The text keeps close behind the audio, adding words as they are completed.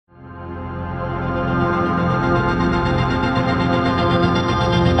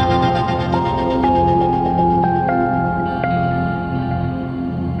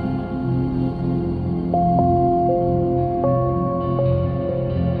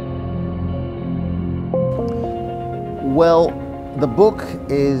Well, the book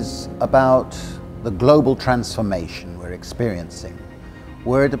is about the global transformation we're experiencing.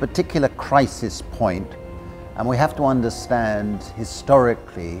 We're at a particular crisis point, and we have to understand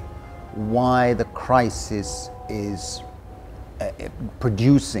historically why the crisis is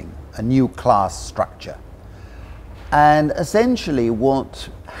producing a new class structure. And essentially what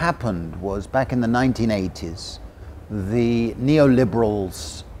happened was, back in the 1980s, the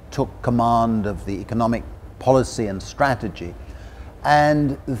neoliberals took command of the economic policy and strategy,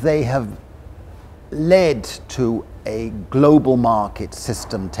 and they have led to a global market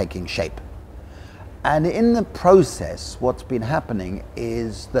system taking shape. And in the process, what's been happening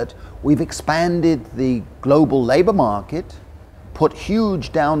is that we've expanded the global labor market, put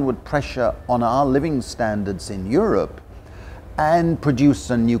huge downward pressure on our living standards in Europe, and produced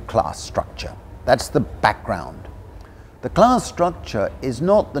a new class structure. That's the background. The class structure is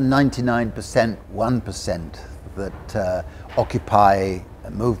not the 99%, 1% that Occupy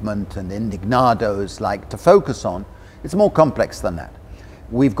movement and indignados like to focus on. It's more complex than that.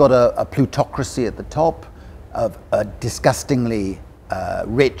 We've got a plutocracy at the top of disgustingly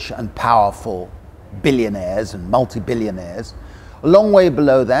rich and powerful billionaires and multi-billionaires. A long way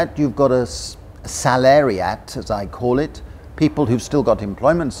below that, you've got a salariat, as I call it, people who've still got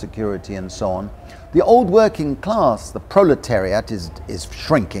employment security and so on. The old working class, the proletariat, is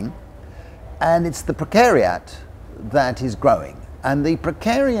shrinking, and it's the precariat that is growing. And the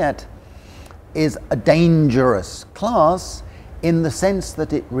precariat is a dangerous class in the sense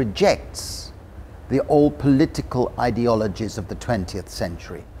that it rejects the old political ideologies of the 20th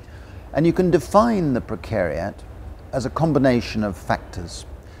century. And you can define the precariat as a combination of factors.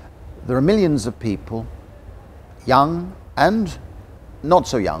 There are millions of people, young and not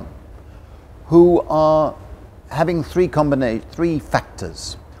so young, who are having three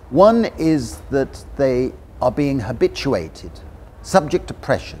factors. One is that they are being habituated, subject to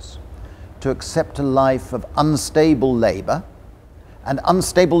pressures, to accept a life of unstable labor and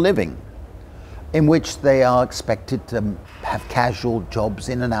unstable living, in which they are expected to have casual jobs,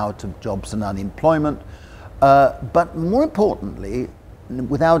 in and out of jobs and unemployment, but more importantly,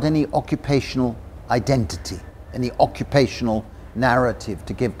 without any occupational identity, any occupational narrative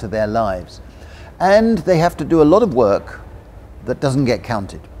to give to their lives. And they have to do a lot of work that doesn't get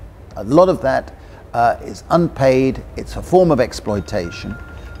counted. A lot of that is unpaid, it's a form of exploitation,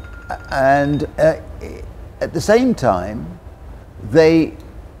 and at the same time, they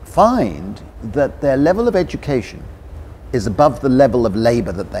find that their level of education is above the level of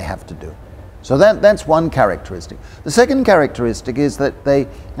labor that they have to do. So that's one characteristic. The second characteristic is that they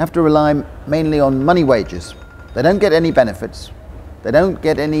have to rely mainly on money wages. They don't get any benefits. They don't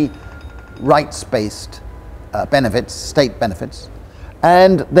get any rights-based benefits, state benefits,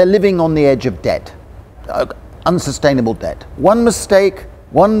 and they're living on the edge of debt, unsustainable debt. One mistake,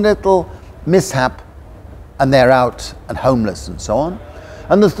 one little mishap, and they're out and homeless and so on.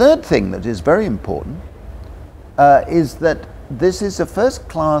 And the third thing that is very important is that this is a first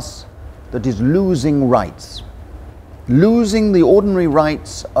class that is losing rights, losing the ordinary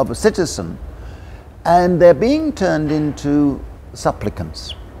rights of a citizen, and they're being turned into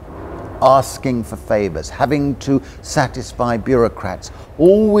supplicants, asking for favors, having to satisfy bureaucrats,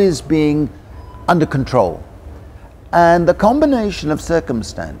 always being under control. And the combination of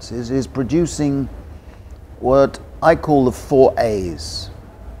circumstances is producing what I call the 4 A's.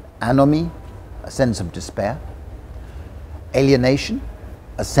 Anomie, a sense of despair. Alienation,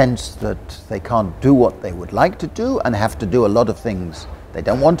 a sense that they can't do what they would like to do and have to do a lot of things they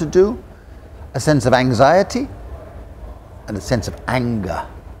don't want to do. A sense of anxiety and a sense of anger.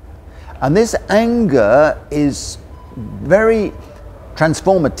 And this anger is very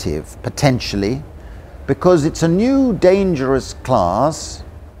transformative, potentially, because it's a new dangerous class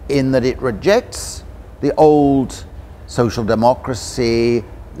in that it rejects the old social democracy,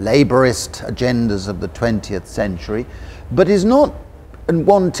 laborist agendas of the 20th century, but is not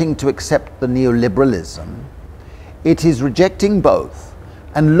wanting to accept the neoliberalism. It is rejecting both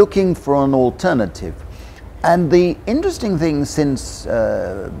and looking for an alternative. And the interesting thing since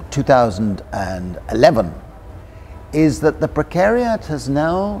 2011 is that the precariat has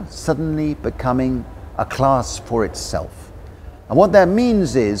now suddenly becoming a class for itself. And what that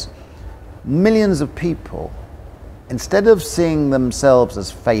means is millions of people, instead of seeing themselves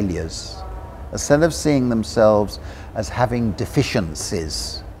as failures, instead of seeing themselves as having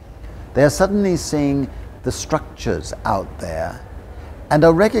deficiencies, they are suddenly seeing the structures out there and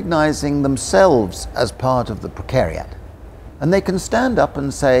are recognizing themselves as part of the precariat. And they can stand up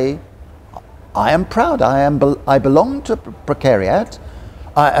and say, I am proud, I belong to Precariat,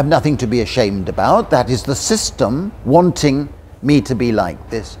 I have nothing to be ashamed about. That is the system wanting me to be like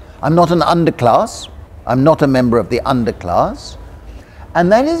this. I'm not an underclass. I'm not a member of the underclass.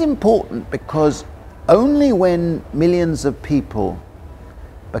 And that is important because only when millions of people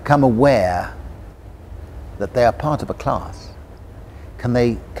become aware that they are part of a class can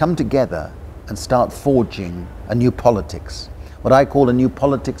they come together and start forging a new politics, what I call a new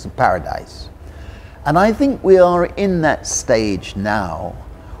politics of paradise. And I think we are in that stage now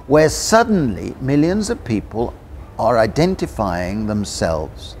where suddenly millions of people are identifying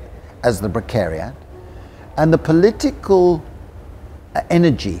themselves as the precariat, and the political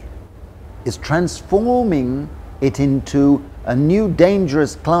energy is transforming it into a new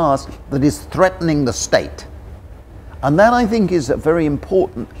dangerous class that is threatening the state. And that, I think, is a very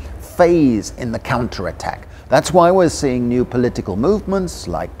important phase in the counterattack. That's why we're seeing new political movements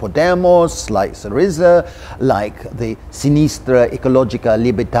like Podemos, like Syriza, like the Sinistra Ecologica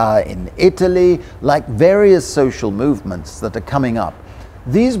Libertà in Italy, like various social movements that are coming up.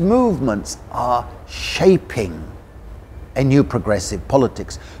 These movements are shaping a new progressive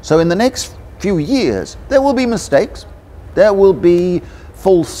politics. So in the next few years, there will be mistakes, there will be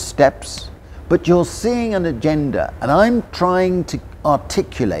false steps, but you're seeing an agenda, and I'm trying to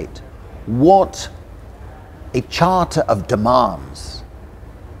articulate what a charter of demands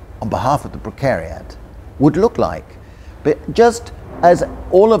on behalf of the precariat would look like. But just as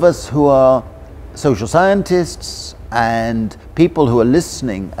all of us who are social scientists and people who are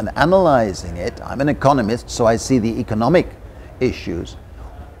listening and analyzing it, I'm an economist, so I see the economic issues.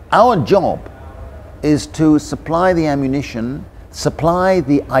 Our job is to supply the ammunition, supply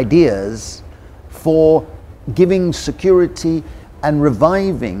the ideas for giving security and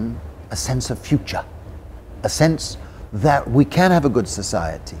reviving a sense of future, a sense that we can have a good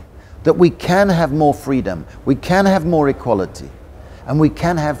society, that we can have more freedom, we can have more equality, and we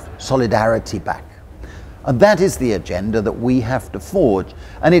can have solidarity back. And that is the agenda that we have to forge.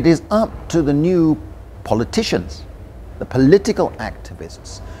 And it is up to the new politicians, the political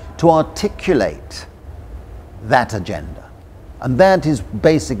activists, to articulate that agenda. And that is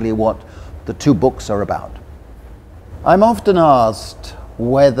basically what the two books are about. I'm often asked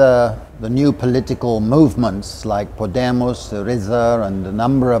whether the new political movements like Podemos, Syriza, and a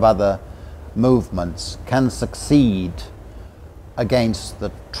number of other movements can succeed against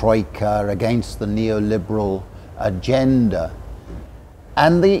the troika, against the neoliberal agenda.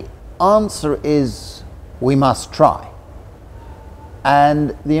 And the answer is we must try.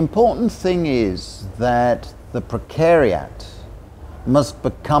 And the important thing is that the precariat must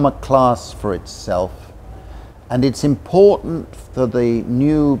become a class for itself, and it's important for the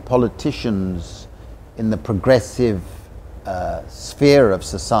new politicians in the progressive sphere of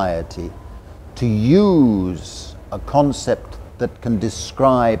society to use a concept that can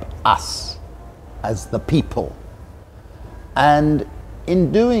describe us as the people. And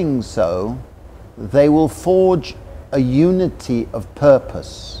in doing so, they will forge a unity of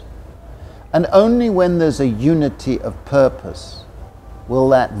purpose. And only when there's a unity of purpose will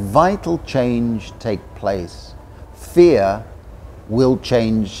that vital change take place. Fear will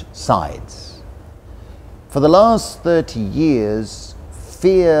change sides. For the last 30 years,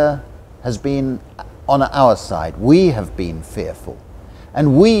 fear has been on our side. We have been fearful,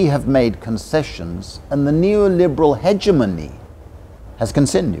 and we have made concessions, and the neoliberal hegemony has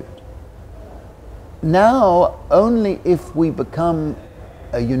continued. Now, only if we become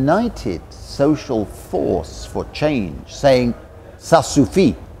a united social force for change, saying, ça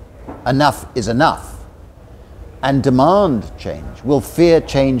suffit, enough is enough, and demand change, will fear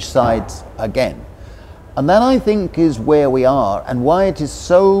change sides again. And that, I think, is where we are, and why it is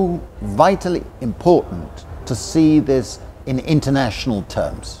so vitally important to see this in international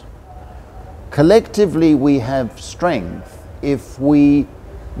terms. Collectively, we have strength if we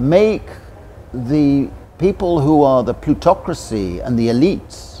make the people who are the plutocracy and the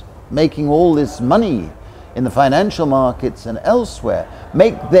elites making all this money in the financial markets and elsewhere,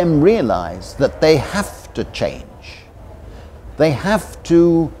 make them realize that they have to change. They have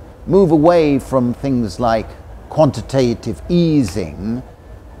to move away from things like quantitative easing,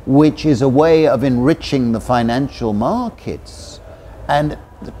 which is a way of enriching the financial markets, and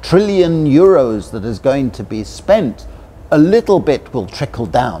the trillion euros that is going to be spent, a little bit will trickle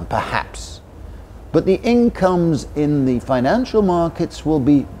down, perhaps. But the incomes in the financial markets will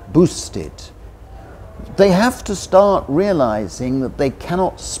be boosted. They have to start realizing that they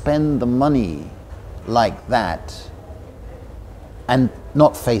cannot spend the money like that and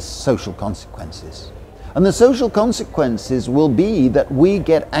not face social consequences. And the social consequences will be that we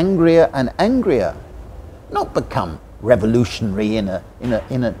get angrier and angrier, not become revolutionary in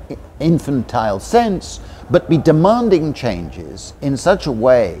an infantile sense, but be demanding changes in such a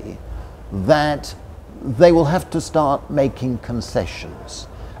way that they will have to start making concessions.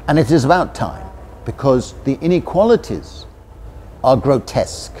 And it is about time, because the inequalities are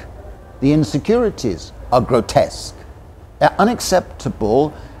grotesque. The insecurities are grotesque. They're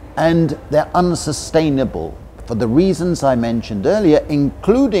unacceptable and they're unsustainable for the reasons I mentioned earlier,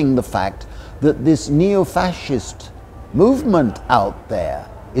 including the fact that this neo-fascist movement out there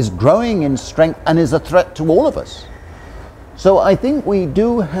is growing in strength and is a threat to all of us. So I think we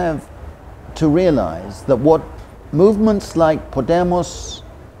do have to realize that what movements like Podemos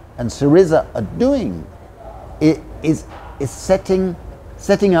and Syriza are doing is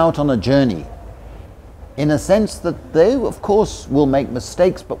setting out on a journey, in a sense that they, of course, will make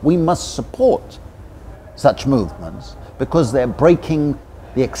mistakes, but we must support such movements because they're breaking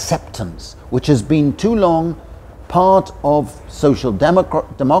the acceptance, which has been too long part of social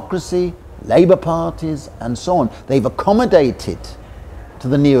democracy, Labour parties, and so on. They've accommodated to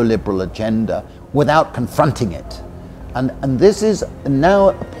the neoliberal agenda without confronting it. And this is now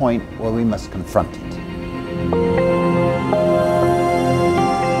a point where we must confront it.